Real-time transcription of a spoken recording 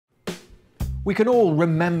We can all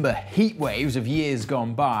remember heat waves of years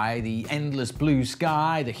gone by, the endless blue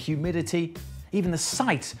sky, the humidity, even the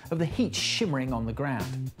sight of the heat shimmering on the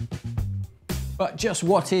ground. But just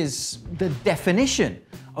what is the definition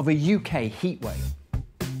of a UK heat wave?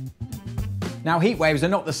 Now, heat waves are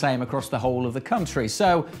not the same across the whole of the country,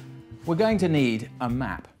 so we're going to need a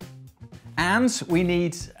map. And we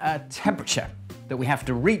need a temperature that we have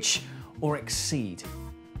to reach or exceed,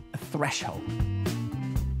 a threshold.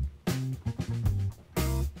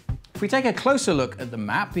 If we take a closer look at the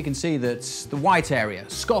map, we can see that the white area,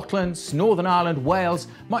 Scotland, Northern Ireland, Wales,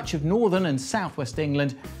 much of northern and southwest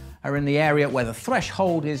England are in the area where the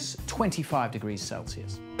threshold is 25 degrees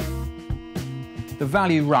Celsius. The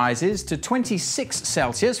value rises to 26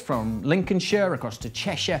 Celsius from Lincolnshire across to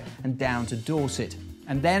Cheshire and down to Dorset.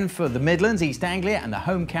 And then for the Midlands, East Anglia and the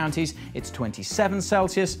home counties, it's 27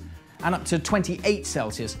 Celsius and up to 28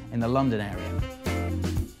 Celsius in the London area.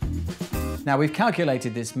 Now, we've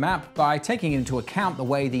calculated this map by taking into account the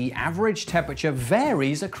way the average temperature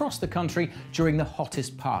varies across the country during the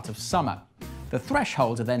hottest part of summer. The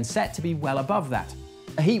thresholds are then set to be well above that.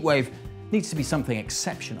 A heat wave needs to be something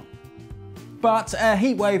exceptional. But a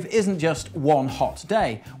heat wave isn't just one hot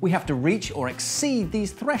day. We have to reach or exceed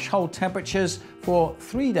these threshold temperatures for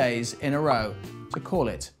 3 days in a row to call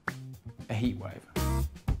it a heat wave.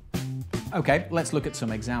 Okay, let's look at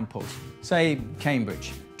some examples. Say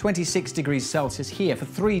Cambridge. 26 degrees Celsius here for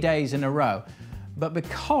 3 days in a row. But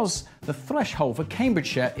because the threshold for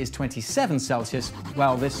Cambridgeshire is 27 Celsius,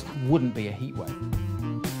 well, this wouldn't be a heat wave.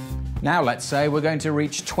 Now let's say we're going to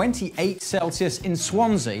reach 28 Celsius in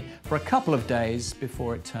Swansea for a couple of days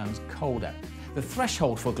before it turns colder. The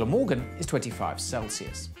threshold for Glamorgan is 25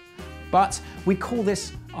 Celsius. But we call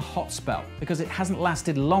this a hot spell because it hasn't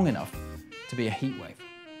lasted long enough to be a heat wave.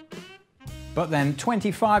 But then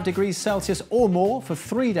 25 degrees Celsius or more for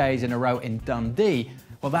 3 days in a row in Dundee,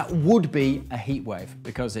 well, that would be a heat wave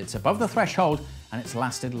because it's above the threshold and it's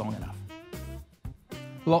lasted long enough.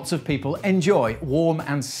 Lots of people enjoy warm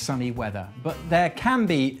and sunny weather, but there can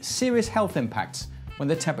be serious health impacts when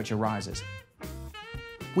the temperature rises.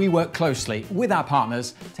 We work closely with our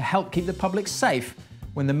partners to help keep the public safe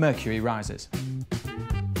when the mercury rises.